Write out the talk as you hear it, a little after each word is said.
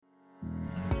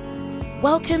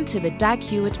Welcome to the Dag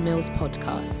Heward-Mills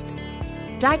podcast.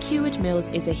 Dag Heward-Mills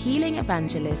is a healing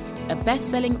evangelist, a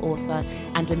best-selling author,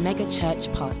 and a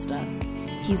mega-church pastor.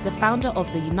 He's the founder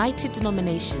of the United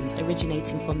Denominations,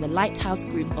 originating from the Lighthouse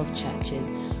Group of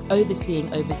churches,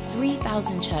 overseeing over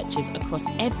 3,000 churches across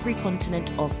every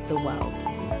continent of the world.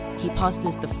 He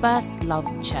pastors the First Love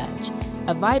Church,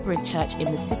 a vibrant church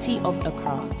in the city of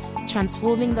Accra,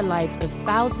 transforming the lives of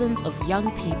thousands of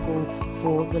young people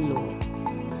for the Lord.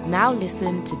 Now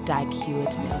listen to Dag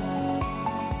Heward-Mills.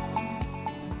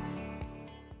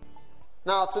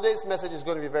 Now, today's message is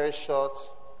going to be very short,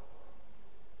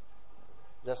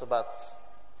 just about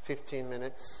 15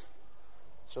 minutes.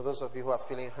 So those of you who are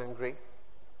feeling hungry,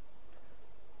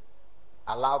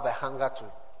 allow the hunger to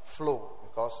flow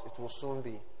because it will soon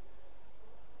be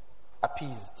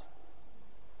appeased.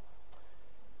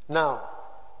 Now,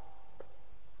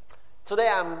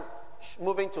 today I'm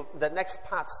moving to the next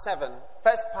part, 7.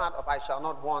 First part of I Shall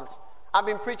Not Want. I've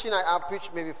been preaching, I've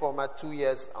preached maybe for my 2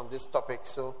 years on this topic.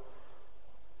 So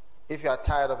if you are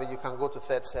tired of it, you can go to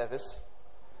third service.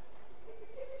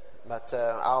 But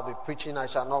I'll be preaching I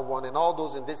Shall Not Want. And all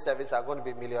those in this service are going to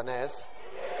be millionaires.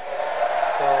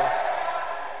 So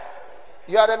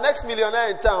you are the next millionaire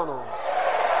in town. Oh.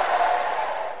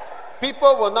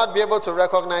 People will not be able to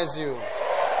recognize you.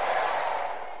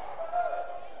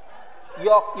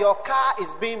 Your car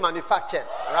is being manufactured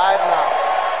right now.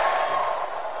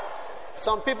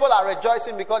 Some people are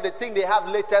rejoicing because they think they have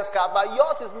latest car, but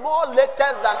yours is more latest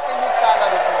than any car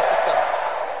that is in the system.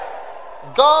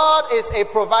 God is a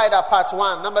provider, part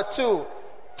 1. Number 2,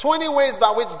 20 ways by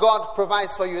which God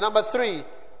provides for you. Number 3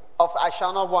 of I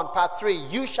Shall Not Want, part 3,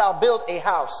 you shall build a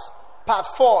house. Part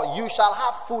 4, you shall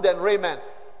have food and raiment.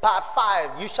 Part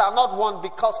 5, you shall not want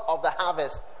because of the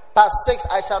harvest. Part 6,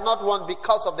 I shall not want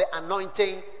because of the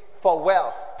anointing for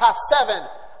wealth. Part 7,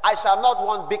 I shall not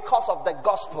want because of the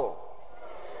gospel.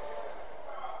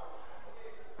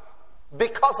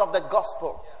 Because of the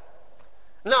gospel.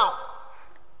 Now,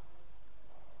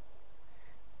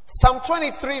 Psalm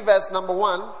 23 verse number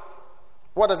 1,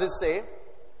 what does it say?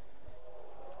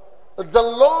 The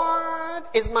Lord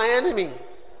is my enemy.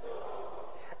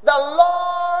 The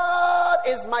Lord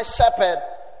is my shepherd.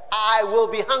 I will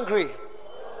be hungry.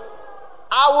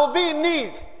 I will be in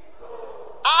need.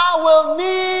 I will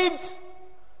need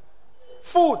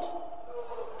food.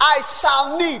 I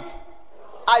shall need.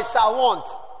 I shall want.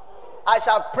 I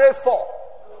shall pray for.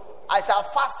 I shall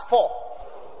fast for.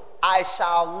 I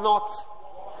shall not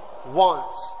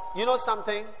want. You know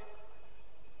something?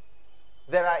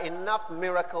 There are enough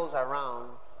miracles around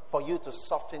for you to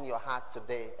soften your heart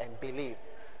today and believe.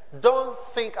 Don't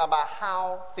think about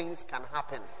how things can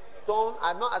happen.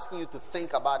 I'm not asking you to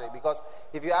think about it, because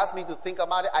if you ask me to think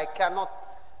about it, I cannot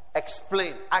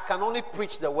explain. I can only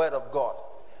preach the word of God.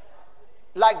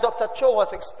 Like Dr. Cho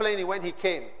was explaining when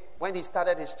he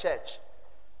started his church.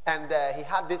 And he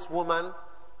had this woman,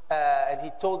 and he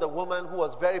told the woman who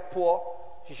was very poor,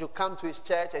 she should come to his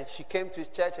church. And she came to his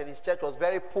church, and his church was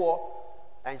very poor.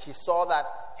 And she saw that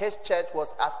his church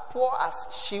was as poor as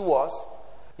she was,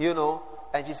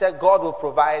 and she said, God will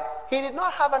provide. He did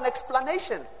not have an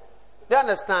explanation. Do you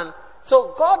understand?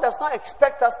 So God does not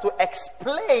expect us to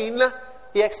explain.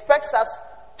 He expects us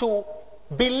to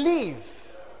believe.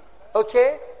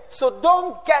 Okay? So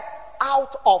don't get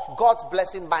out of God's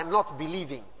blessing by not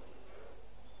believing.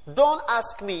 Don't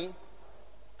ask me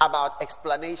about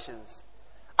explanations.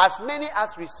 As many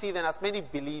as receive and as many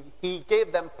believe, He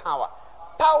gave them power.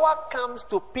 Power comes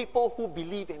to people who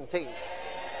believe in things.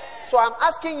 So I'm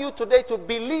asking you today to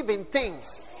believe in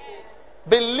things.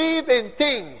 Believe in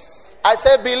things. I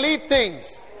say believe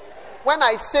things. When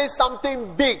I say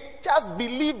something big, just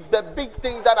believe the big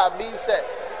things that are being said.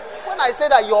 When I say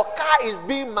that your car is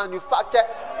being manufactured,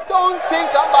 don't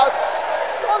think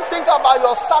about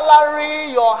your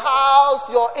salary, your house,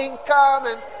 your income,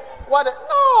 and what.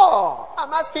 No,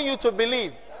 I'm asking you to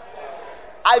believe.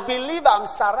 I believe I'm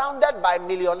surrounded by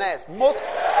millionaires. Most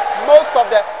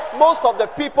of the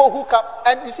people who come,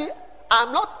 and you see,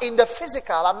 I'm not in the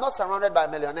physical. I'm not surrounded by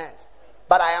millionaires.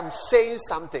 But I am saying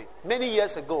something. Many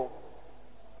years ago,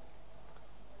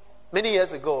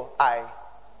 I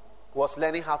was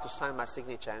learning how to sign my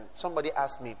signature. And somebody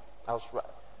asked me, I was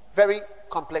very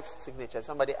complex signature.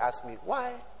 Somebody asked me,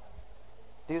 why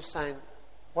do you sign?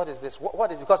 What is this?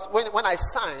 What is it? Because when I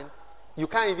sign, you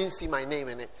can't even see my name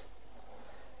in it.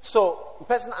 So the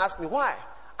person asked me, why?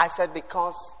 I said,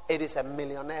 because it is a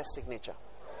millionaire signature.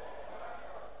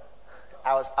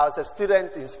 I was a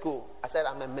student in school. I said,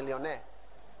 I'm a millionaire.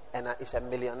 And it's a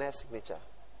millionaire signature.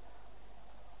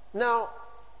 Now,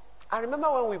 I remember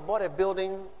when we bought a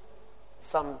building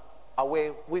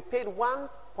away. We paid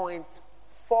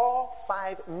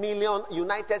 $1.45 million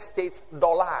United States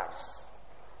dollars.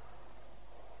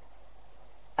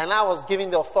 And I was given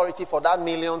the authority for that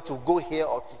million to go here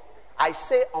or to. I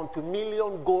say unto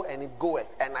million go and it goeth.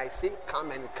 And I say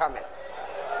come and it cometh.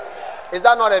 Is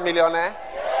that not a millionaire?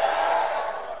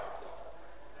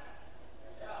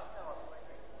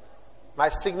 My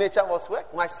signature was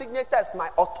work. My signature is my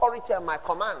authority and my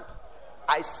command.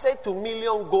 I say to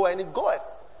million go and it goeth.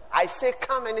 I say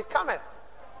come and it cometh.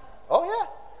 Oh yeah.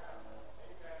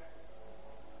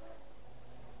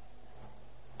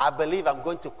 I believe I'm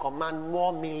going to command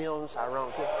more millions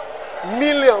around. So,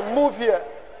 million, move here.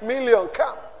 Million,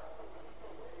 come.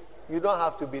 You don't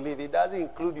have to believe. It doesn't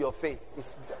include your faith.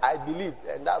 I believe,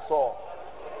 and that's all.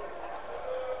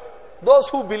 Those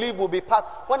who believe will be part.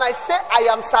 When I say I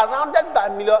am surrounded by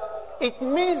million, it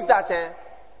means that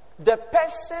the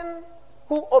person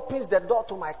who opens the door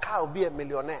to my car will be a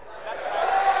millionaire.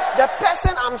 The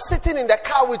person I'm sitting in the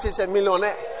car with is a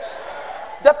millionaire.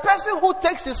 The person who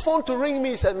takes his phone to ring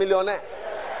me is a millionaire.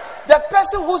 The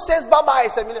person who says bye-bye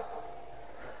is a millionaire.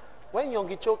 When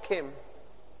Yongicho came,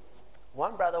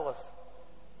 one brother was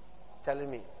telling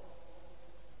me,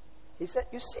 he said,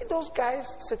 you see those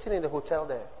guys sitting in the hotel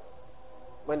there?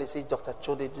 When they see Dr.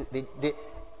 Cho, they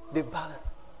balance.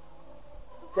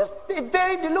 They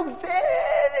look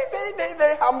very, very, very,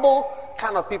 very humble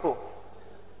kind of people.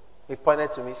 He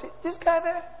pointed to me, see, this guy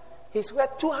there, he's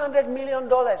worth $200 million.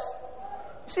 You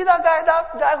see that guy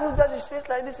who does his face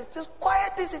like this, he's just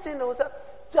quietly sitting in the hotel.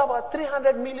 It's about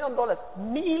 $300 million.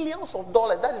 Millions of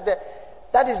dollars.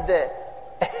 That is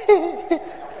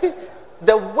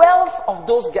the wealth of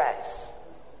those guys.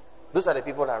 Those are the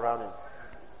people that are around him.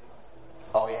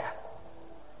 Oh yeah.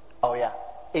 Oh yeah.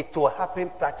 It will happen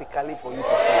practically for you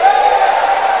to see.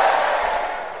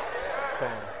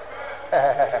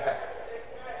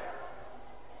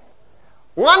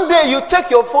 One day you take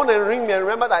your phone and ring me and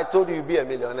remember that I told you you'd be a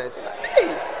millionaire. Say,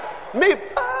 hey, me,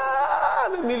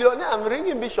 I'm a millionaire. I'm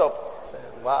ringing Bishop. I said,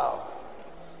 wow.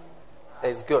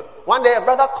 It's good. One day a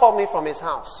brother called me from his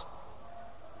house.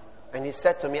 And he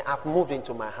said to me, I've moved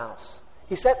into my house.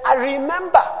 He said, I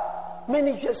remember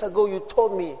many years ago you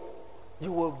told me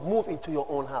you will move into your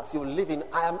own house. You will live in,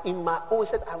 I am in my own. He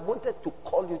said, I wanted to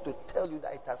call you to tell you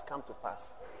that it has come to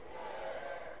pass.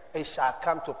 It shall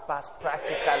come to pass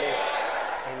practically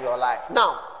in your life.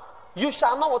 Now, you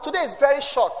shall know. Today is very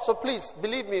short, so please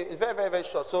believe me, it's very, very, very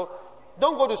short. So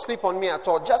don't go to sleep on me at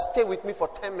all. Just stay with me for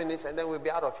 10 minutes and then we'll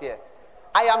be out of here.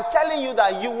 I am telling you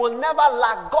that you will never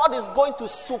lack. God is going to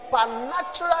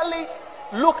supernaturally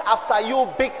look after you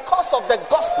because of the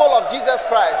gospel of Jesus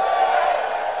Christ.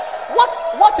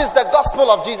 What is the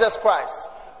gospel of Jesus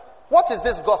Christ? What is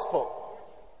this gospel?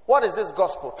 What is this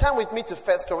gospel? Turn with me to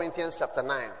 1 Corinthians chapter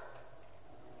 9.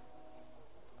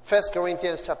 1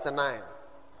 Corinthians chapter 9.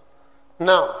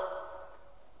 Now,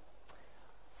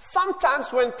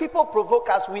 sometimes when people provoke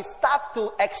us, we start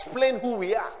to explain who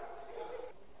we are.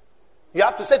 You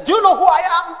have to say, do you know who I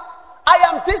am? I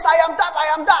am this, I am that,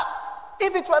 I am that.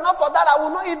 If it were not for that, I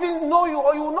would not even know you,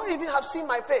 or you would not even have seen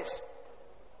my face.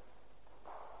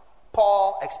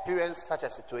 Paul experienced such a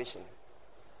situation.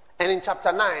 And in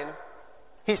chapter 9,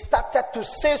 he started to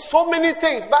say so many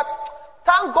things. But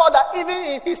thank God that even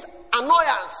in his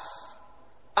annoyance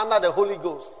under the Holy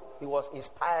Ghost, he was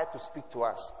inspired to speak to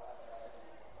us.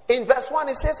 In verse 1,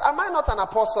 he says, am I not an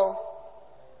apostle?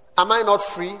 Am I not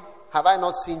free? Have I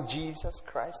not seen Jesus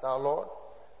Christ our Lord?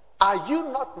 Are you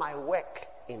not my work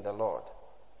in the Lord?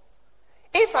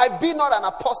 If I be not an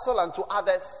apostle unto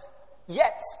others,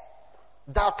 yet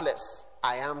doubtless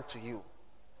I am to you.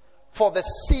 For the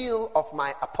seal of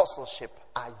my apostleship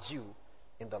are you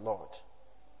in the Lord.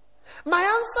 My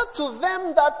answer to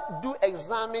them that do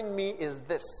examine me is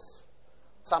this.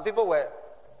 Some people were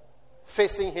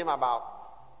facing him about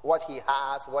what he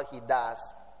has, what he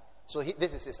does. So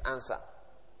this is his answer.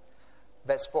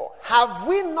 Verse 4. Have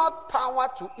we not power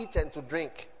to eat and to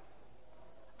drink?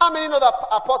 How many know that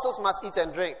apostles must eat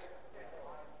and drink?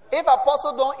 If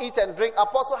apostles don't eat and drink,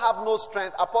 apostles have no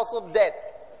strength. Apostles dead.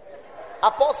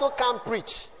 Apostle can't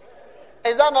preach.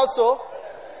 Is that not so?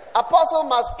 Apostle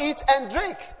must eat and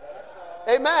drink.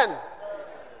 Amen.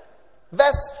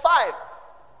 Verse 5.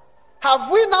 Have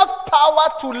we not power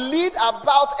to lead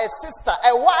about a sister,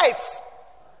 a wife,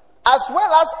 as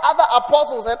well as other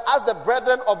apostles and as the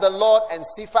brethren of the Lord and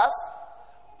Cephas?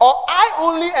 Or I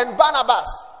only and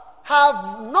Barnabas?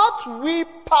 Have not we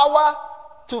power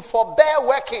to forbear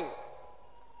working?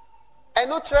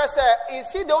 And Utre said,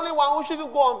 is he the only one who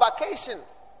shouldn't go on vacation?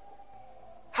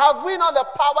 Have we not the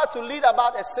power to lead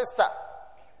about a sister?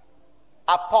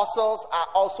 apostles are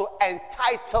also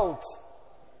entitled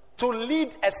to lead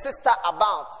a sister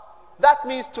about. That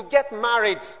means to get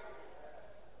married.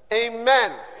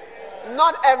 Amen.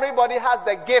 Not everybody has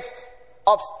the gift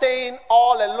of staying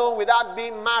all alone without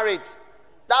being married.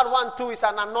 That one too is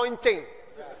an anointing.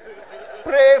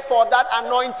 Pray for that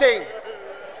anointing.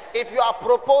 If you are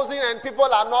proposing and people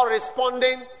are not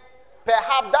responding,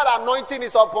 perhaps that anointing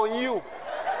is upon you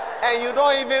and you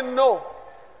don't even know.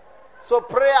 So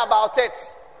pray about it.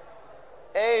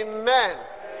 Amen.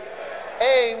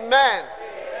 Amen.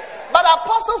 But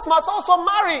apostles must also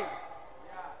marry.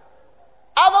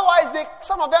 Otherwise,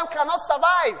 some of them cannot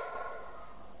survive.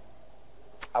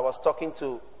 I was talking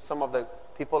to some of the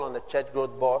people on the church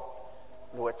growth board.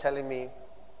 They were telling me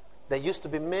there used to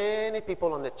be many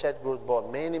people on the church growth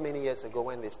board many years ago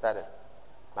when they started.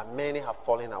 But many have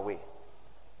fallen away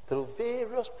through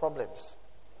various problems.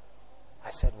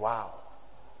 I said, wow.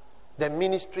 The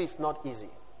ministry is not easy.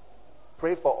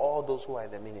 Pray for all those who are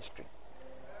in the ministry.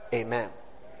 Amen.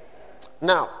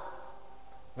 Now,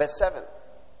 verse 7.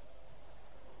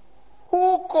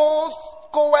 Who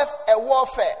goeth a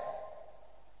warfare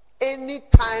any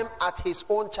time at his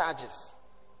own charges?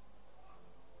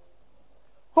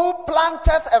 Who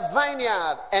planteth a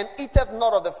vineyard and eateth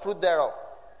not of the fruit thereof?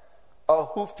 Or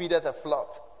who feedeth a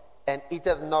flock and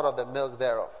eateth not of the milk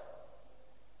thereof?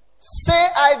 Say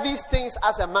I these things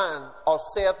as a man, or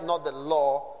saith not the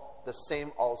law the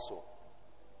same also?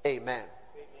 Amen.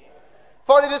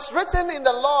 For it is written in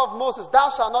the law of Moses, thou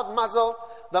shalt not muzzle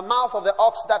the mouth of the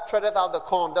ox that treadeth out the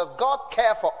corn. Doth God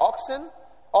care for oxen?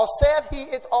 Or saith he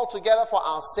it altogether for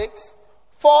our sakes?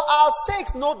 For our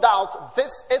sakes, no doubt,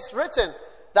 this is written,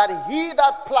 that he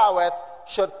that ploweth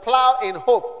should plow in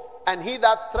hope, and he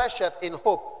that thresheth in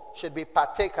hope should be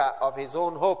partaker of his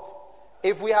own hope.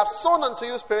 If we have sown unto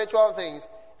you spiritual things,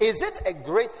 is it a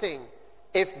great thing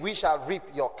if we shall reap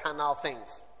your carnal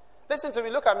things? Listen to me,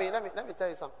 look at me, let me tell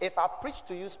you something. If I preach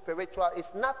to you spiritual,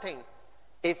 it's nothing.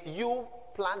 If you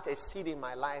plant a seed in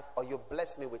my life or you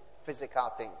bless me with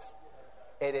physical things,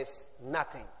 it is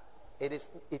nothing. It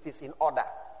is in order.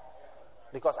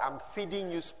 Because I'm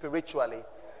feeding you spiritually.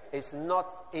 It's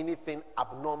not anything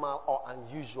abnormal or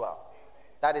unusual.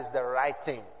 That is the right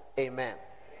thing. Amen.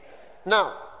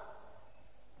 Now,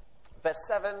 verse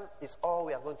 7 is all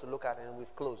we are going to look at, and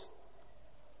we've closed.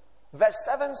 Verse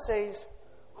 7 says,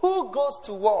 who goes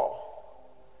to war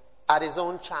at his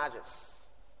own charges?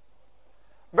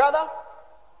 Brother,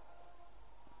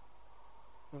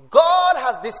 God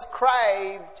has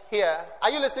described here.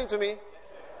 Are you listening to me?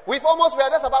 We are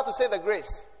just about to say the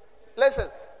grace. Listen,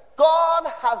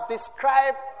 God has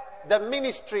described the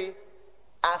ministry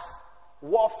as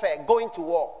warfare, going to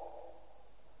war.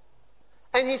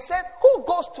 And he said, who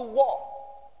goes to war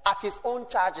at his own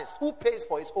charges? Who pays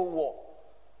for his own war?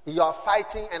 You are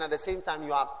fighting and at the same time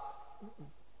you are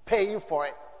paying for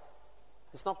it.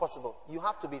 It's not possible. You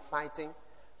have to be fighting.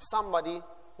 Somebody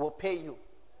will pay you.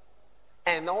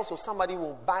 And also somebody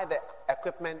will buy the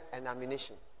equipment and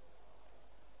ammunition.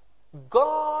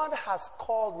 God has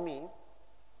called me.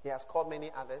 He has called many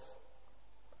others.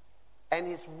 And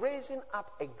he's raising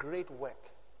up a great work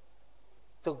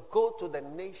to go to the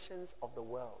nations of the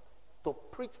world, to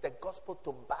preach the gospel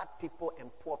to bad people and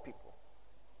poor people.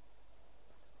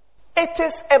 It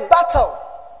is a battle.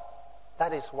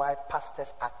 That is why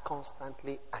pastors are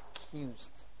constantly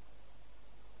accused.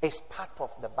 It's part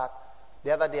of the battle.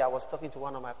 The other day I was talking to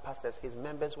one of my pastors. His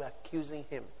members were accusing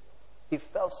him. He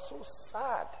felt so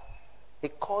sad. He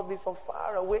called me from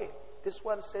far away. This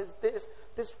one says this.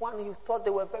 This one, he thought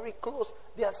they were very close.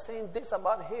 They are saying this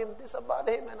about him, this about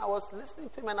him. And I was listening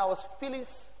to him and I was feeling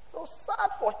so sad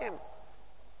for him.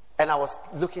 And I was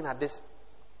looking at this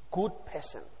good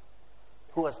person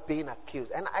who was being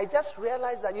accused. And I just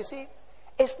realized that, you see,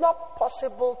 it's not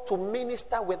possible to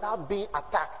minister without being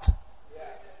attacked.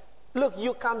 Look,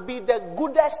 you can be the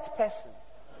goodest person.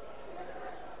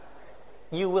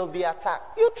 You will be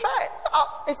attacked. You try.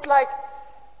 It's like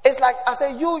I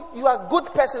say, you are a good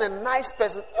person, a nice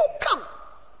person. You come.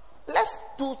 Let's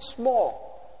do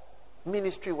small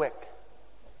ministry work.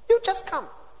 You just come.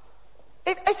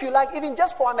 If you like, even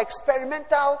just for an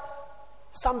experimental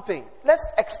something. Let's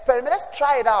experiment. Let's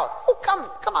try it out. You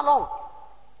come along.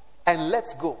 And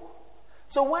let's go.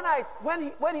 So when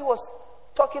he was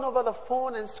talking over the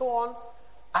phone and so on,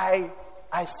 I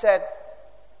said,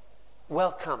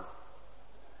 welcome.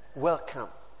 Welcome.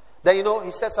 Then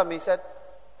he said something.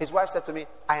 His wife said to me,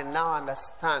 I now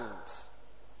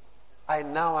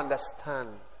understand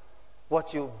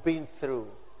what you've been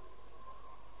through.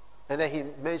 And then he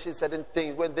mentioned certain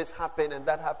things. When this happened and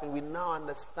that happened, we now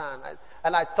understand.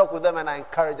 And I talk with them and I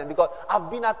encourage them, because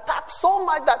I've been attacked so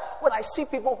much that when I see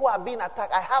people who are being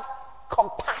attacked, I have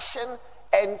compassion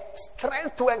and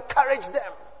strength to encourage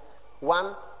them.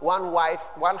 One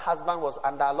husband was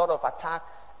under a lot of attack,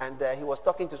 and he was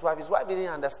talking to his wife. His wife didn't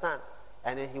understand.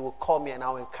 And then he would call me and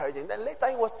I would encourage him. Then later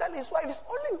he was telling his wife, it's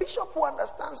only Bishop who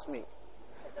understands me.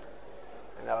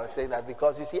 And I was saying that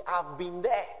because, you see, I've been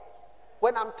there.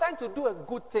 When I'm trying to do a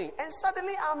good thing, and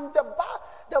suddenly I'm the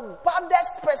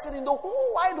baddest person in the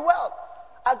whole wide world.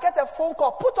 I get a phone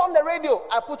call, put on the radio.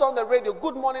 I put on the radio,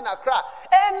 Good Morning Accra.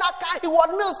 And he was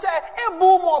Mills there, a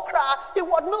boom Accra. He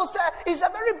was Mills there, he's a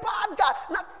very bad guy.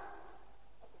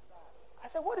 I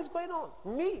said, what is going on?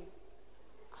 Me?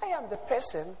 I am the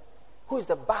person who is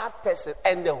the bad person,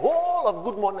 and the whole of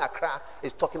Good Morning Accra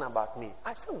is talking about me.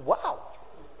 I said, wow.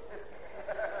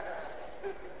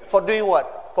 For doing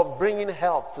what? For bringing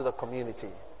help to the community.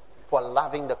 For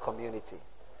loving the community.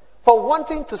 For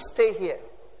wanting to stay here.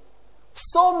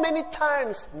 So many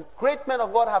times, great men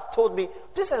of God have told me,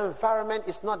 this environment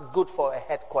is not good for a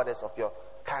headquarters of your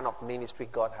kind of ministry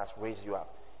God has raised you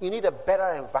up. You need a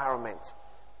better environment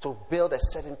to build a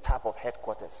certain type of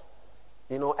headquarters.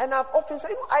 And I've often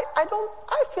said,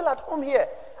 I feel at home here.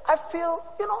 I feel,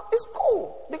 it's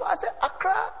cool. Because I say,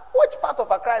 Accra, which part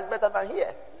of Accra is better than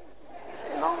here?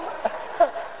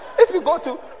 If you go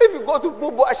to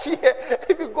Bubuashi,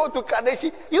 if you go to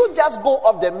Kaneshi, you just go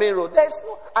up the main road. There's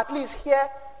no, at least here,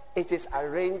 it is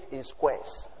arranged in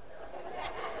squares.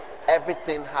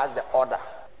 Everything has the order.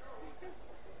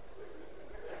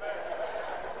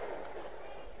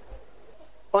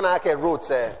 Onake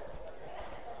roads,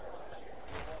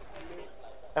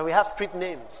 and we have street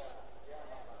names,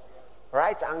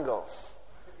 right angles,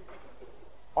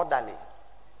 orderly.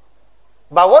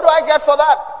 But what do I get for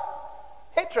that?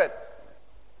 Hatred.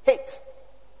 Hate.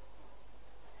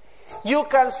 You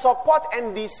can support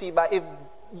NDC, but if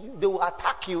they will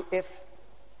attack you if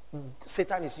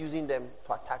Satan is using them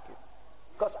to attack you.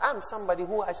 Because I'm somebody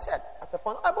who I said at the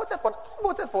point, I voted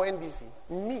for NDC.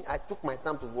 Me, I took my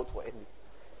time to vote for NDC.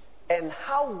 And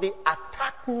how they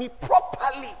attacked me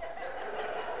properly.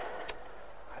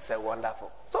 I said, wonderful.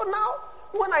 So now,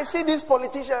 when I see these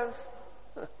politicians,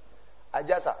 I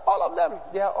just, all of them,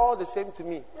 they are all the same to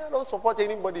me. I don't support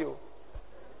anybody. You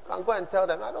can go and tell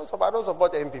them, I don't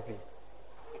support MPP.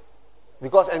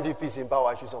 Because MPP is in power,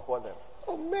 I should support them.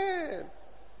 Oh man,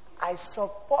 I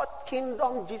support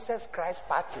Kingdom Jesus Christ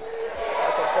Party. I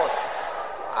support.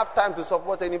 I don't have time to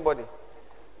support anybody.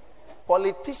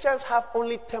 Politicians have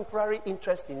only temporary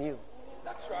interest in you.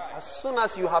 That's right. As soon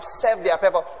as you have served their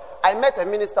purpose. I met a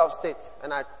minister of state,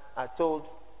 and I told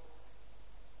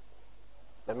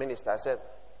the minister, I said,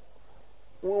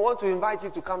 we want to invite you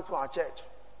to come to our church.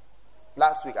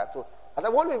 Last week I said, I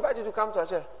want to invite you to come to our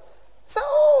church. He said,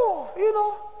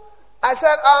 I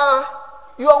said,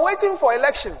 you are waiting for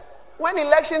election. When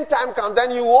election time comes,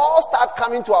 then you all start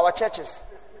coming to our churches.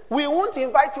 We won't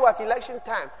invite you at election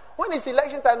time. When it's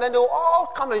election time, then they will all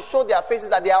come and show their faces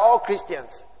that they are all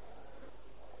Christians.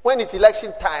 When it's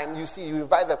election time, you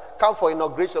invite them, come for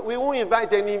inauguration. We won't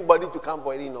invite anybody to come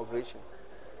for any inauguration.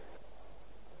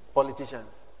 Politicians.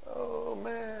 Oh,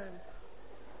 man.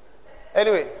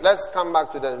 Anyway, let's come back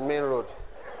to the main road.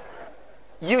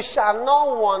 You shall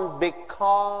not want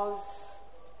because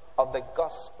of the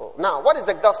gospel. Now, what is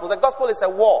the gospel? The gospel is a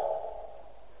war.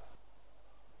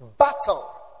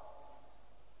 Battle.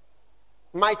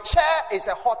 My chair is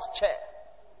a hot chair.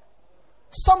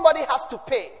 Somebody has to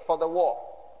pay for the war.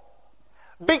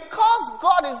 Because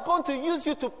God is going to use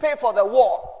you to pay for the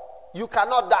war, you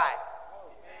cannot die.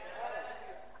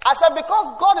 I said,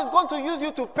 because God is going to use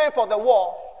you to pay for the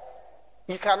war,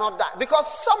 you cannot die. Because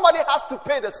somebody has to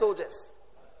pay the soldiers.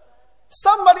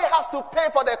 Somebody has to pay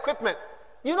for the equipment.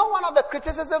 You know one of the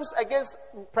criticisms against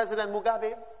President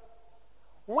Mugabe?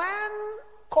 When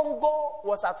Congo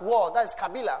was at war, that is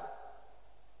Kabila,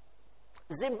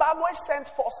 Zimbabwe sent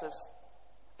forces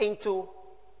into,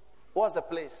 what's the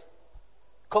place?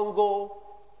 Congo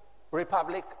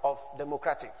Republic of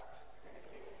Democratic.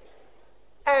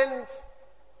 And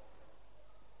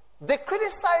they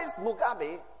criticized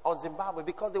Mugabe or Zimbabwe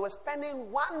because they were spending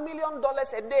 $1 million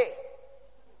a day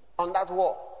on that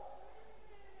war.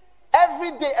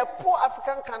 Every day, a poor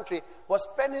African country was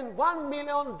spending $1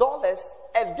 million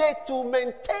a day to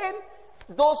maintain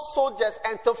those soldiers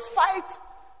and to fight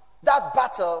that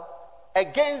battle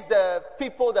against the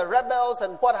people, the rebels,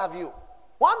 and what have you.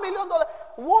 $1 million.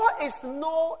 War is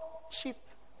no cheap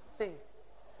thing.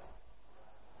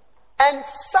 And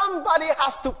somebody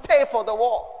has to pay for the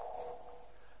war.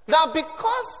 Now,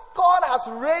 because God has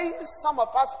raised some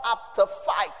of us up to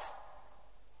fight.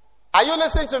 Are you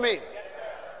listening to me? Yes,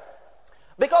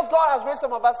 because God has raised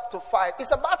some of us to fight.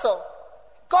 It's a battle.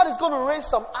 God is going to raise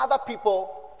some other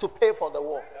people to pay for the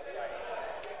war.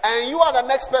 And you are the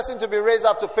next person to be raised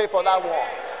up to pay for that war.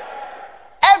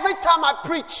 Every time I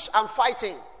preach, I'm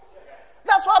fighting.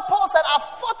 That's why Paul said, I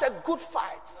fought a good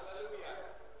fight.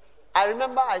 I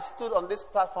remember I stood on this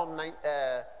platform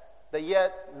the year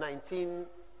 19,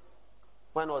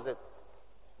 when was it?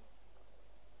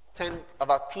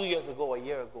 About 2 years ago or a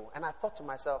year ago. And I thought to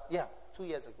myself, 2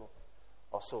 years ago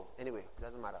or so. Anyway, it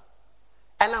doesn't matter.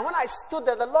 And when I stood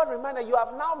there, the Lord reminded, you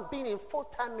have now been in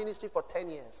full-time ministry for 10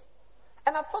 years.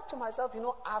 And I thought to myself,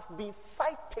 I've been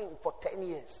fighting for 10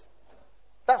 years.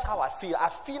 That's how I feel. I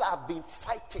feel I've been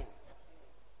fighting.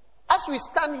 As we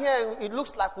stand here, it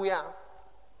looks like we are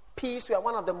peace. We are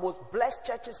one of the most blessed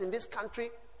churches in this country.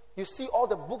 You see all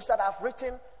the books that I've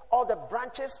written, all the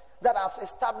branches that I've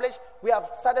established. We have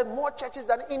started more churches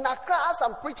than in Accra. As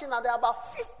I'm preaching now, there are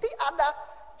about 50 other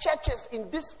churches in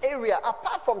this area,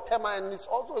 apart from Tema, and it's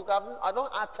also, I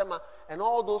don't add Tema and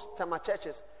all those Tema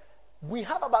churches. We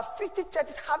have about 50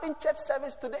 churches having church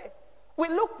service today. We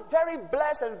look very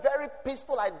blessed and very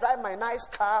peaceful. I drive my nice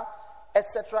car,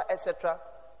 etc., etc.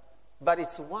 But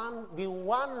it's been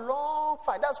one long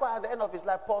fight. That's why at the end of his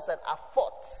life, Paul said, I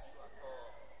fought.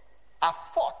 I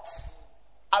fought.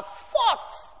 I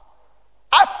fought.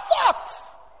 I fought.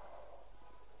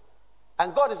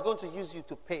 And God is going to use you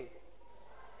to pay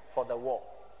for the war.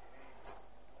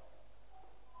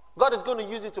 God is going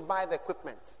to use you to buy the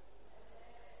equipment.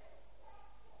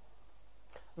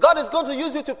 God is going to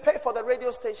use you to pay for the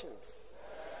radio stations.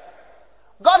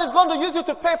 God is going to use you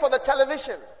to pay for the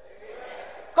television.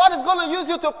 God is going to use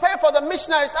you to pay for the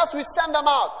missionaries as we send them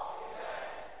out.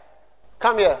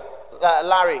 Come here,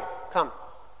 Larry, come.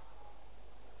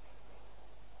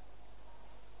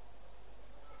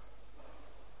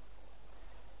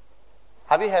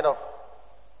 Have you heard of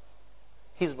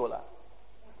Hezbollah?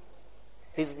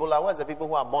 Hezbollah, what's the people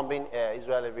who are bombing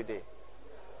Israel every day?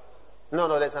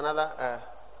 No, there's another,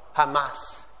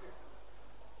 Hamas.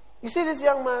 You see this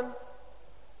young man?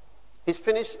 He's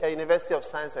finished University of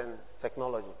Science and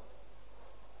Technology.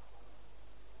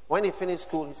 When he finished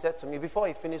school, he said to me, before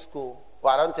he finished school,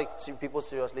 I don't take people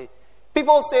seriously.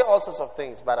 People say all sorts of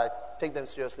things, but I take them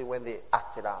seriously when they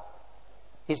act it out.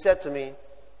 He said to me,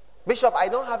 Bishop, I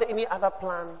don't have any other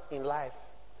plan in life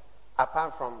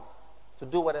apart from to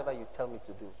do whatever you tell me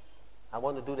to do. I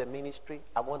want to do the ministry.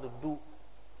 I want to do.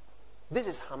 This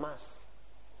is Hamas,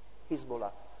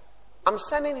 Hezbollah. I'm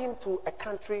sending him to a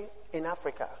country in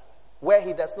Africa where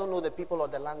he does not know the people or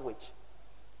the language.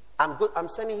 I'm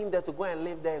sending him there to go and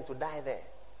live there and to die there.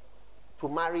 To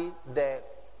marry there.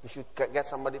 You should get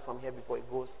somebody from here before he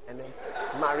goes and then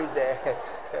marry there.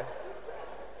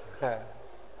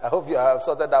 I hope you have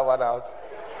sorted that one out.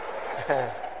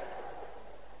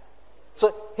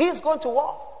 So he's going to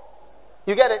war.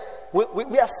 You get it?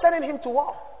 We are sending him to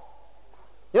war.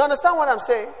 You understand what I'm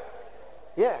saying?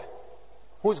 Yeah.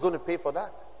 Who's going to pay for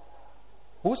that?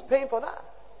 Who's paying for that?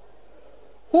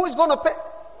 Who is going to pay?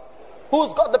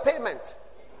 Who's got the payment?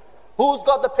 Who's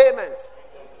got the payment?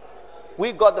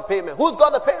 We got the payment. Who's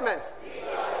got the payment?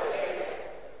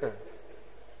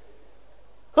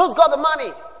 Who's got the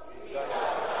money?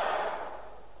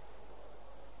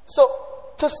 So,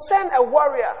 to send a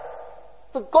warrior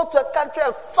to go to a country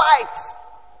and fight.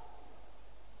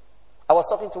 I was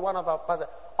talking to one of our pastors.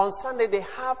 On Sunday, they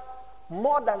have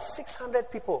more than 600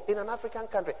 people in an African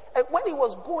country. And when he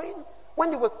was going,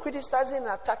 when they were criticizing and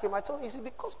attacking him, I told him, you see,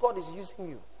 because God is using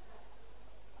you.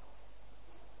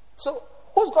 So,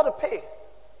 who's got to pay?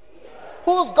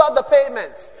 Who's got the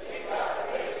payment?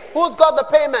 Who's got the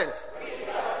payment?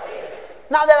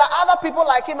 Now, there are other people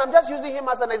like him. I'm just using him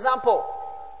as an example.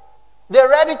 They're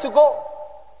ready to go.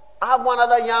 I have one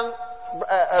other young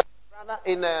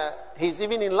brother he's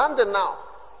even in London now.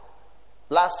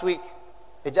 Last week,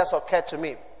 it just occurred to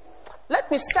me. Let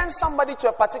me send somebody to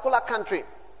a particular country.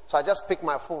 So I just picked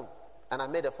my phone and I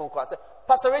made a phone call. I said,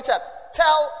 Pastor Richard,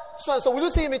 tell so-and-so, will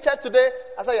you see him in church today?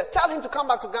 I said, yeah, tell him to come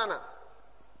back to Ghana.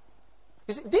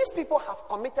 You see, these people have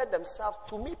committed themselves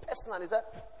to me personally. They said,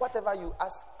 whatever you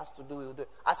ask us to do, we will do it.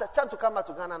 I said, tell him to come back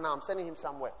to Ghana now. I'm sending him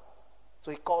somewhere.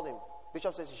 So he called him.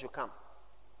 Bishop says he should come.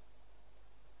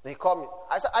 Then he called me.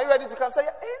 I said, are you ready to come? I said,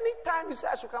 yeah, anytime you say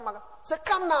I should come. I said,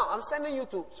 come now. I'm sending you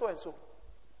to so-and-so.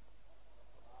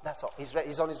 That's all.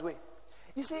 He's on his way.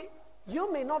 You see,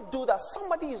 you may not do that.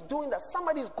 Somebody is doing that.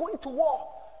 Somebody is going to war.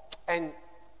 And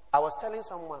I was telling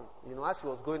someone, as he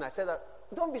was going, I said that,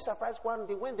 don't be surprised one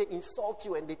day when they insult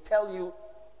you and they tell you,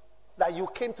 that you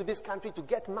came to this country to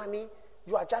get money.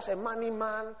 You are just a money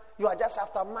man. You are just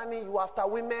after money. You are after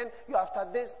women. You are after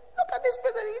this. Look at this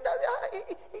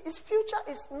person. His future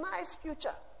is nice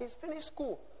future. He's finished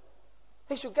school.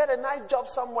 He should get a nice job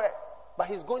somewhere. But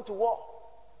he's going to war.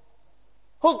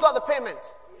 Who's got the payment?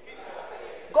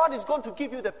 God is going to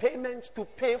give you the payment to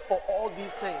pay for all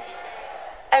these things.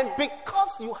 And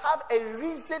because you have a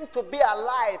reason to be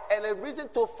alive and a reason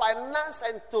to finance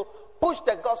and to push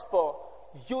the gospel,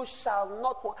 you shall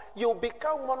not want. You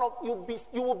become one of. You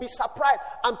will be surprised.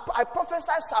 And I prophesy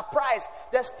surprise.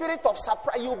 The spirit of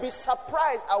surprise. You will be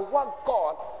surprised at what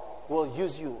God will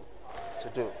use you to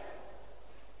do.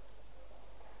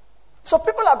 So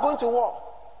people are going to war.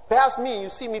 Perhaps me, you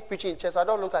see me preaching in church. I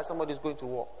don't look like somebody who's going to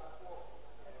war.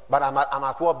 But I'm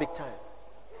at war big time.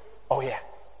 Oh yeah.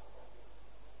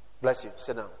 Bless you.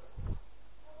 Sit down.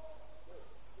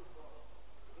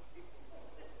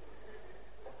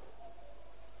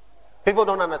 People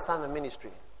don't understand the ministry.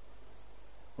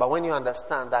 But when you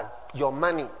understand that your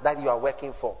money that you are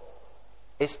working for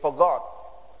is for God,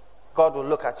 God will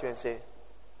look at you and say,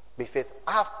 be faithful.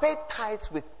 I have paid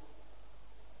tithes with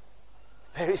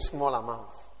very small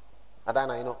amounts.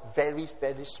 Adana, very,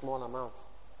 very small amounts.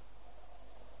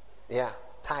 Yeah,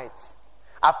 tithes.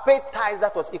 I've paid tithes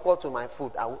that was equal to my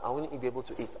food. I wouldn't be able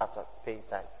to eat after paying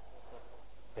tithes.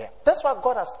 Yeah. That's why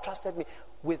God has trusted me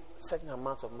with certain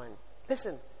amounts of money.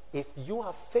 Listen, if you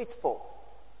are faithful,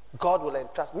 God will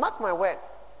entrust. Mark my word.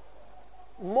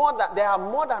 There are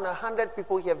more than 100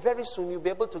 people here. Very soon you'll be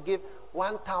able to give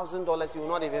 $1,000. You will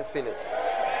not even feel it.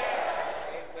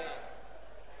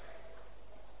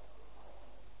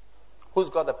 Who's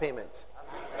got the payment?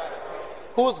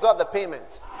 Who's got the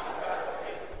payment?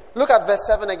 Look at verse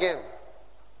 7 again.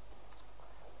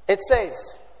 It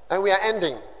says, and we are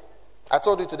ending. I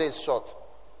told you today is short.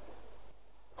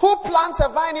 Who plants a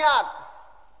vineyard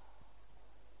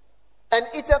and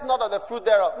eateth not of the fruit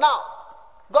thereof? Now,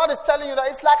 God is telling you that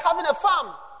it's like having a farm.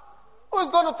 Who is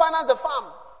going to finance the farm?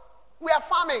 We are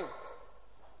farming.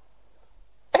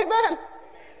 Amen.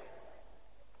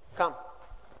 Come.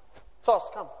 Toss,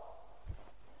 come.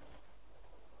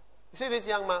 You see this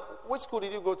young man, which school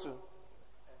did you go to?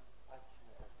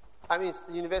 I mean,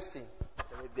 university.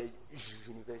 The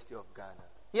University of Ghana.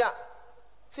 Yeah.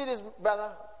 See this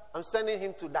brother? I'm sending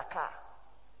him to Dakar.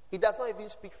 He does not even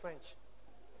speak French.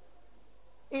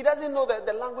 He doesn't know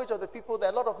the language of the people. There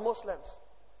are a lot of Muslims.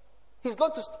 He's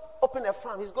going to open a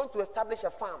farm. He's going to establish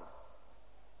a farm.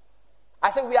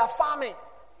 I said, we are farming.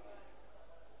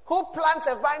 Who plants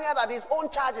a vineyard at his own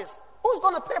charges? Who's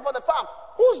going to pay for the farm?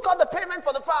 Who's got the payment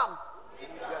for the farm?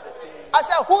 I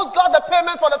said, who's got the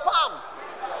payment for the farm?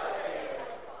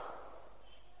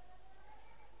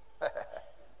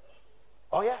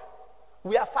 Oh yeah.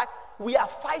 We are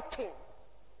fighting.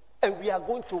 And we are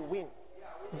going to win.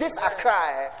 This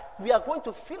Accra, we are going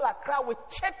to fill Accra with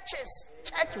churches,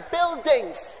 church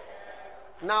buildings.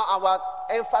 Now our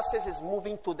emphasis is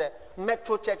moving to the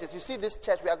metro churches. You see this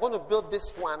church, we are going to build this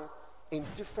one in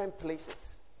different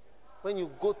places. When you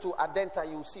go to Adenta,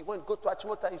 you see. When you go to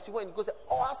Achimota, you see. When you go to,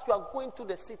 as you are going to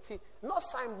the city, not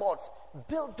signboards,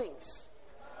 buildings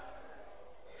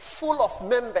full of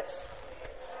members.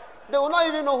 They will not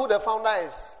even know who the founder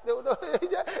is.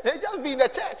 They just be in the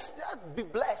church. Just be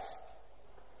blessed.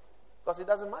 Because it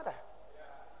doesn't matter.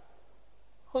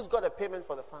 Who's got a payment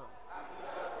for the farm?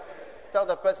 Tell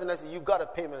the person next to you, you got a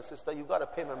payment, sister. You got a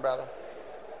payment, brother.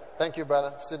 Thank you,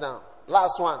 brother. Sit down.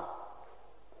 Last one.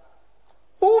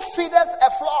 Who feedeth a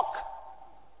flock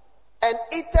and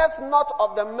eateth not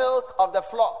of the milk of the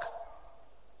flock?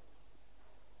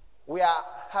 We are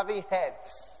having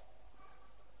herds.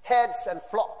 Herds and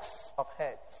flocks of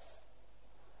herds.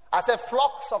 I said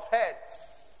flocks of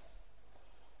herds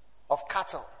of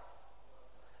cattle.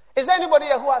 Is there anybody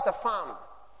here who has a farm?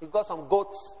 You've got some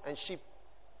goats and sheep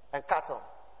and cattle.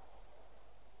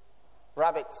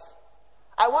 Rabbits.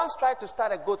 I once tried to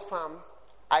start a goat farm.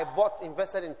 I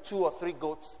invested in 2 or 3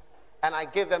 goats, and I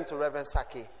gave them to Reverend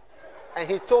Saki. And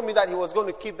he told me that he was going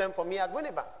to keep them for me at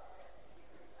Winneba.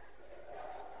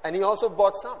 And he also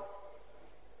bought some.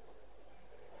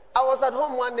 I was at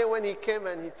home one day when he came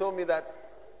and he told me that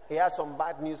he had some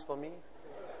bad news for me.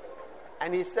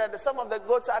 And he said that some of the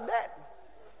goats are dead.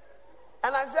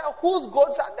 And I said, whose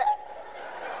goats are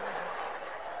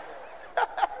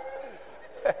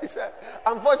dead? He said,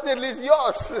 unfortunately, it's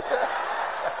yours.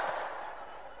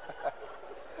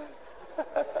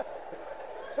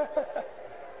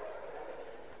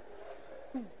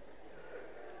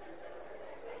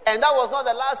 And that was not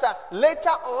the last time. Later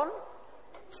on,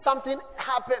 something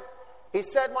happened. He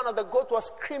said one of the goats was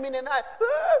screaming and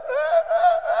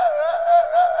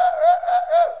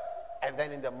And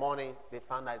then in the morning, they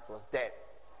found out it was dead.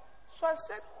 So I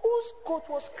said, whose goat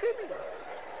was screaming?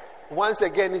 Once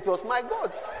again, it was my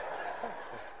goat.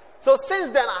 So since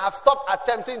then, I have stopped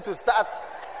attempting to start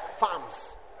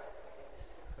farms.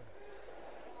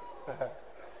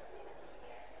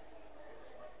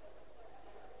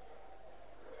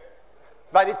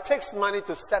 But it takes money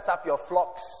to set up your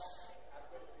flocks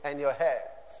and your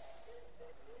herds.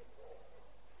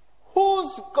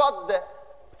 Who's got the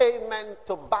payment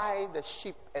to buy the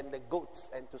sheep and the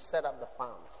goats and to set up the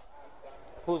farms?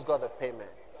 Who's got the payment?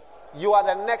 You are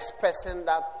the next person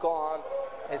that God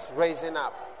is raising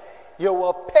up. You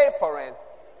will pay for it,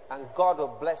 and God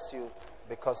will bless you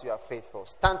because you are faithful.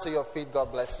 Stand to your feet.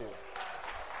 God bless you.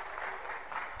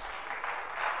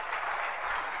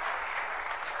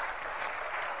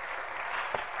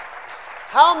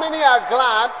 How many are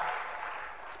glad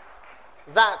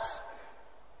that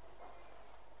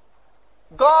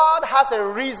God has a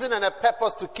reason and a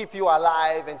purpose to keep you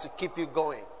alive and to keep you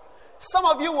going? Some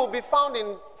of you will be found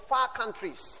in far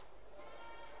countries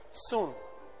soon.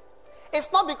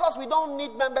 It's not because we don't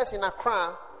need members in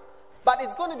Accra, but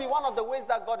it's going to be one of the ways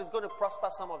that God is going to prosper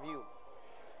some of you.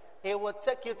 He will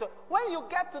take you to... When you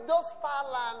get to those far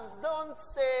lands, don't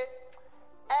say,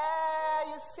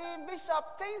 you see,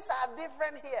 Bishop, things are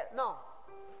different here. No.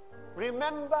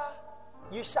 Remember,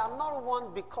 you shall not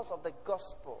want because of the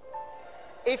gospel.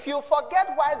 If you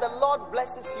forget why the Lord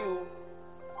blesses you,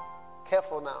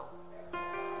 careful now.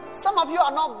 Some of you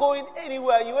are not going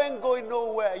anywhere. You ain't going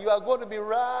nowhere. You are going to be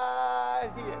right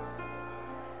here.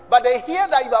 But the here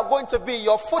that you are going to be,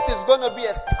 your foot is going to be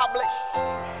established.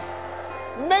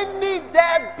 Many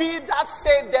there be that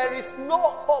say there is no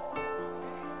hope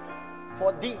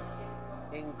for thee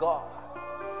in God.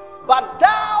 But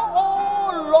thou,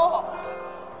 O Lord,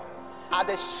 art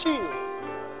the shield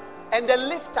and the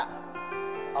lifter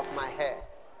of my head.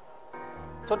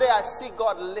 Today I see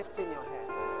God lifting your head.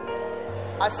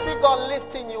 I see God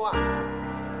lifting you up.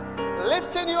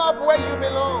 Lifting you up where you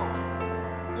belong.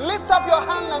 Lift up your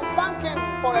hand and thank Him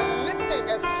for a lifting,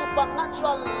 a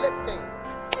supernatural lifting.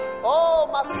 Oh,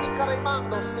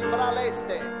 Masikarimando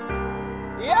Simbraleste.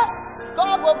 Yes,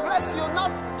 God will bless you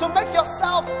not to make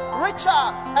yourself richer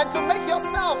and to make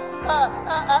yourself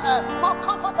more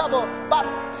comfortable, but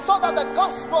so that the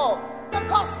gospel,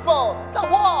 the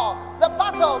war, the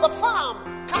battle, the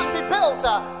farm can be built,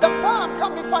 the farm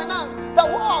can be financed, the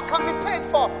war can be paid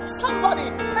for. Somebody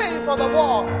paying for the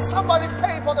war, somebody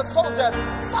paying for the soldiers,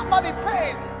 somebody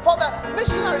paying for the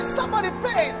missionaries, somebody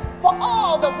paying for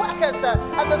all the workers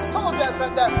and the soldiers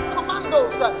and the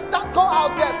commandos that go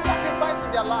out there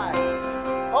sacrificing their lives.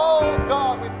 Oh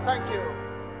God, we thank you.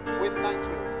 We thank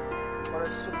you for a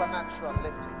supernatural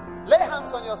lifting. Lay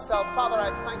hands on yourself. Father,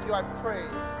 I thank you. I pray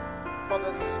for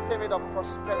the spirit of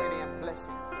prosperity and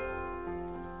blessing.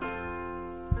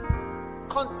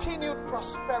 Continued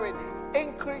prosperity,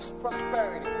 increased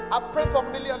prosperity. I pray for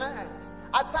millionaires.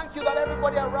 I thank you that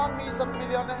everybody around me is a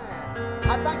millionaire.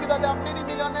 I thank you that there are many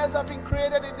millionaires that have been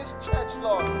created in this church,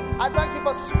 Lord. I thank you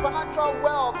for supernatural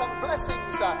wealth and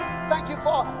blessings. Thank you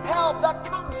for help that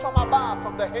comes from above,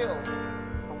 from the hills,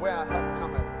 from where our help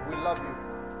cometh. We love you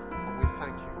and we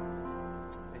thank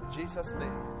you. In Jesus'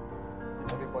 name,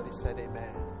 everybody said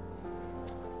amen.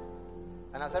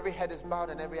 And as every head is bowed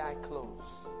and every eye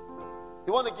closed,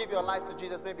 you want to give your life to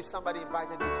Jesus. Maybe somebody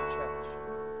invited you to church.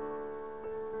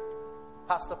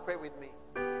 Pastor, pray with me.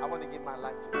 I want to give my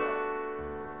life to God.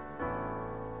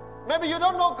 Maybe you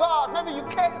don't know God. Maybe you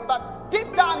came, but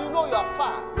deep down you know you are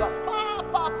far. You are far,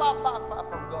 far, far, far, far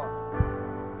from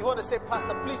God. You want to say,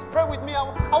 Pastor, please pray with me.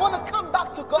 I want to come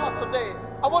back to God today.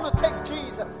 I want to take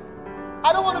Jesus.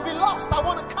 I don't want to be lost. I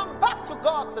want to come back to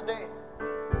God today.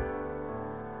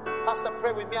 Pastor,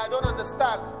 pray with me. I don't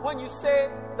understand. When you say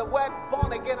the word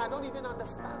born again, I don't even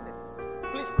understand it.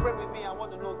 Please pray with me. I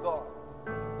want to know God.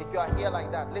 If you are here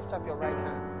like that, lift up your right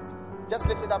hand. Just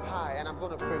lift it up high and I'm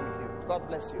going to pray with you. God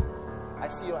bless you. I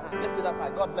see your hand. Lift it up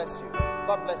high. God bless you.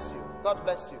 God bless you. God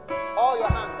bless you. All your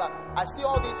hands are. I see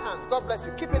all these hands. God bless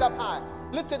you. Keep it up high.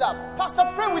 Lift it up. Pastor,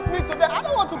 pray with me today. I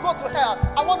don't want to go to hell.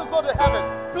 I want to go to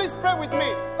heaven. Please pray with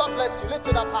me. God bless you. Lift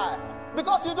it up high.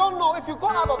 Because you don't know if you go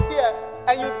out of here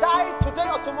and you die today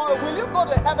or tomorrow, will you go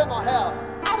to heaven or hell?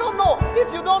 I don't know.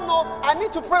 If you don't know, I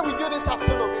need to pray with you this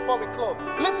afternoon before we close.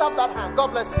 Lift up that hand.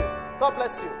 God bless you. God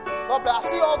bless you. God bless. I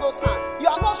see all those hands. You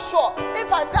are not sure.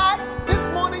 If I die this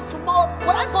morning, tomorrow,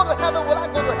 will I go to heaven? Will I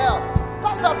go to hell?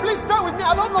 Pastor, please pray with me.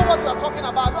 I don't know what you are talking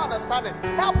about. I don't understand it.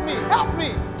 Help me. Help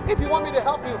me. If you want me to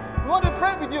help you, we want to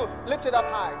pray with you. Lift it up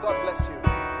high. God bless you.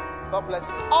 God bless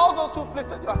you. All those who've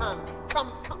lifted your hand,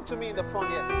 come to me in the front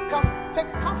here.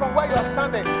 Come from where you are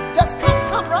standing. Just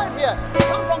come right here. here.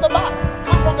 Come from the back.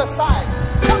 Come from the side.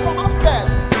 Come from upstairs.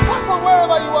 Come from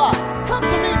wherever you are. Come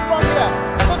to me from here.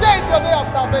 Today is your day of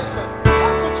salvation.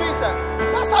 Come to Jesus.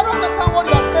 Pastor, I don't understand what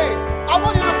you are saying. I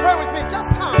want you to pray with me. Just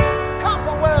come. Come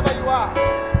from wherever you are.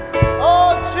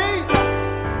 Oh, Jesus.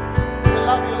 We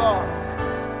love you, Lord.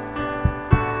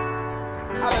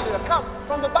 Hallelujah. Come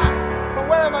from the back, from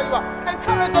wherever you are.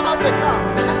 Encourage them as they come.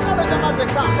 Encourage them as they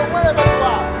come. From wherever you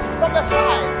are. From the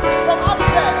side. From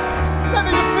upstairs. Maybe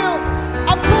you feel,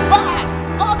 I'm too bad.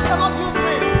 God cannot use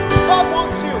me. God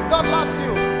wants you. God loves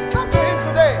you. Come to Him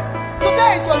today.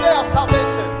 Today is your day of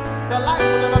salvation. Your life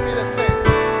will never be the same.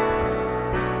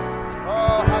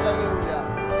 Oh, hallelujah.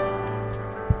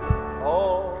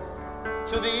 Oh,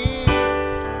 to Thee,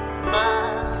 my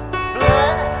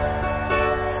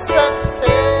blessed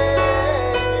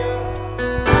Savior,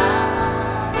 I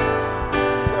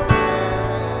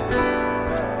surrender.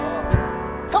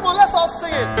 Come on, let's all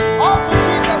sing it. All to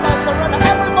Jesus I surrender.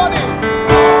 Everybody.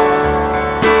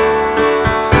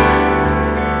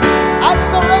 I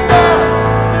surrender.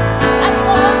 I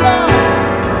surrender.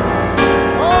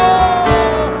 Oh,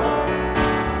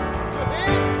 to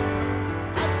Him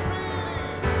I freely.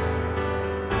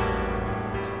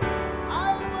 I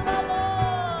will never.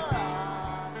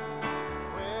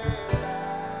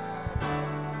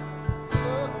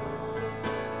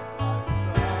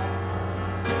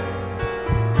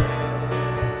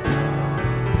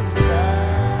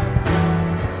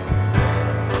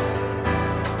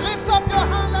 Lift up your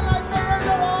hand and I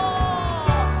surrender all.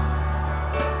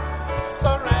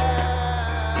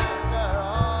 Surrender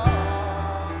all.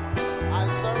 I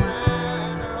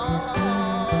surrender all.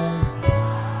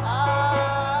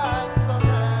 I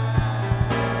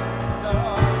surrender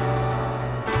all.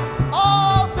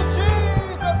 All to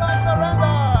Jesus I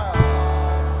surrender.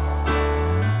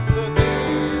 To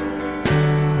Thee,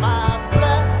 my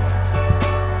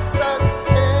blessed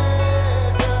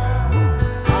Savior,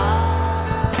 I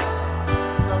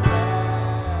surrender.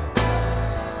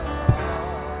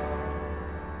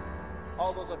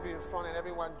 All those of you in front and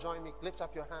everyone join me. Lift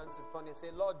up your hands in front and say,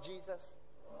 Lord Jesus.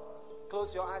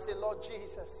 Close your eyes. Say, Lord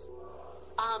Jesus,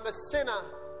 I am a sinner.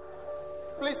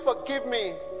 Please forgive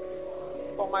me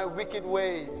for my wicked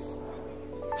ways.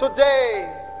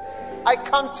 Today, I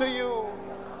come to you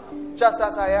just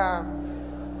as I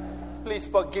am. Please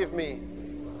forgive me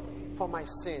for my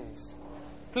sins.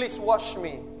 Please wash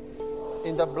me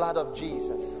in the blood of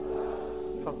Jesus.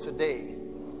 From today,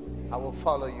 I will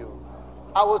follow you.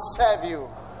 I will serve you.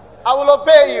 I will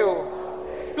obey you.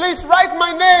 Please write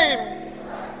my name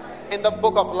in the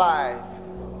book of life.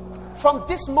 From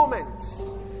this moment,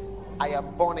 I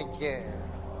am born again.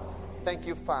 Thank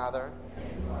you, Father.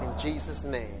 In Jesus'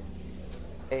 name,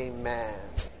 amen.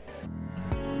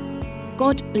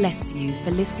 God bless you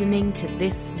for listening to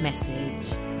this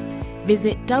message.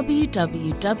 Visit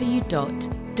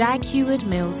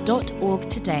www.daghewardmills.org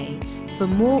today for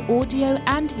more audio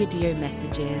and video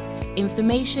messages,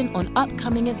 information on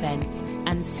upcoming events,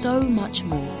 and so much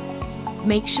more.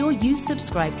 Make sure you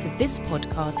subscribe to this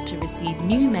podcast to receive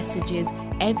new messages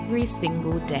every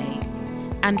single day.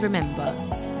 And remember,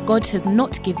 God has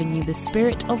not given you the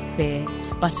spirit of fear,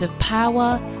 but of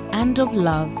power and of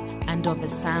love and of a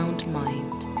sound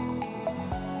mind.